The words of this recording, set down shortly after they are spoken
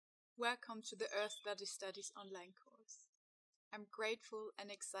Welcome to the EarthBody Studies online course. I'm grateful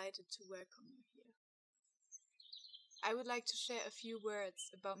and excited to welcome you here. I would like to share a few words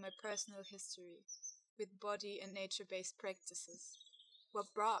about my personal history with body and nature-based practices,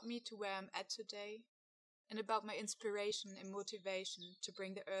 what brought me to where I'm at today, and about my inspiration and motivation to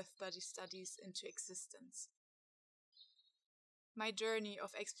bring the EarthBody Studies into existence. My journey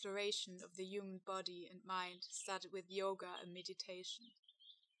of exploration of the human body and mind started with yoga and meditation.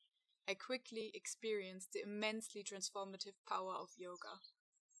 I quickly experienced the immensely transformative power of yoga,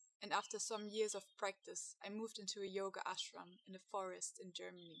 and after some years of practice, I moved into a yoga ashram in a forest in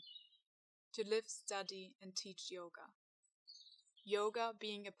Germany to live, study, and teach yoga. Yoga,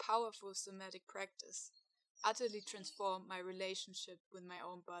 being a powerful somatic practice, utterly transformed my relationship with my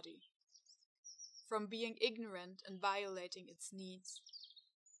own body. From being ignorant and violating its needs,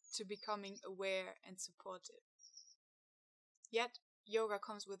 to becoming aware and supportive. Yet, yoga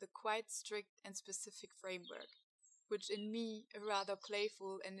comes with a quite strict and specific framework, which in me, a rather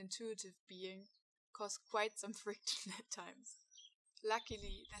playful and intuitive being, caused quite some friction at times.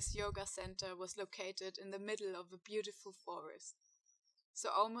 Luckily, this yoga center was located in the middle of a beautiful forest. So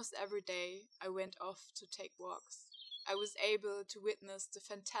almost every day I went off to take walks. I was able to witness the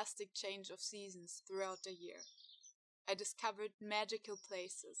fantastic change of seasons throughout the year. I discovered magical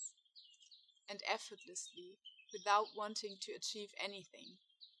places, and effortlessly, without wanting to achieve anything,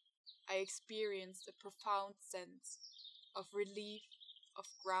 I experienced a profound sense of relief, of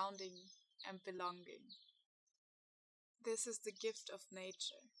grounding and belonging. This is the gift of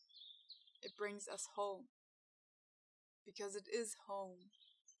nature. It brings us home, because it is home,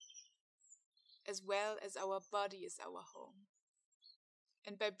 as well as our body is our home.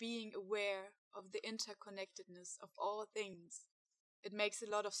 And by being aware of the interconnectedness of all things, it makes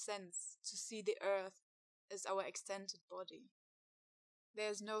a lot of sense to see the earth as our extended body. There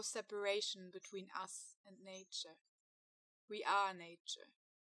is no separation between us and nature. We are nature.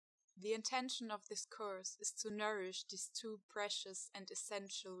 The intention of this course is to nourish these two precious and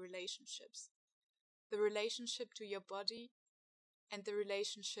essential relationships: the relationship to your body and the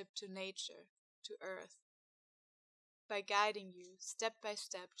relationship to nature, to earth. By guiding you step by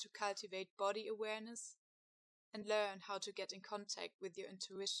step to cultivate body awareness and learn how to get in contact with your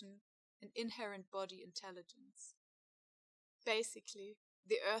intuition and inherent body intelligence. Basically,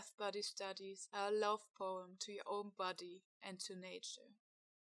 the EarthBody Studies are a love poem to your own body and to nature,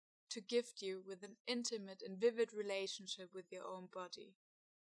 to gift you with an intimate and vivid relationship with your own body,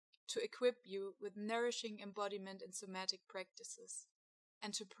 to equip you with nourishing embodiment and somatic practices,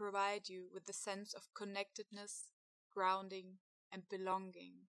 and to provide you with the sense of connectedness, grounding, and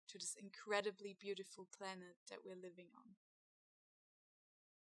belonging to this incredibly beautiful planet that we're living on.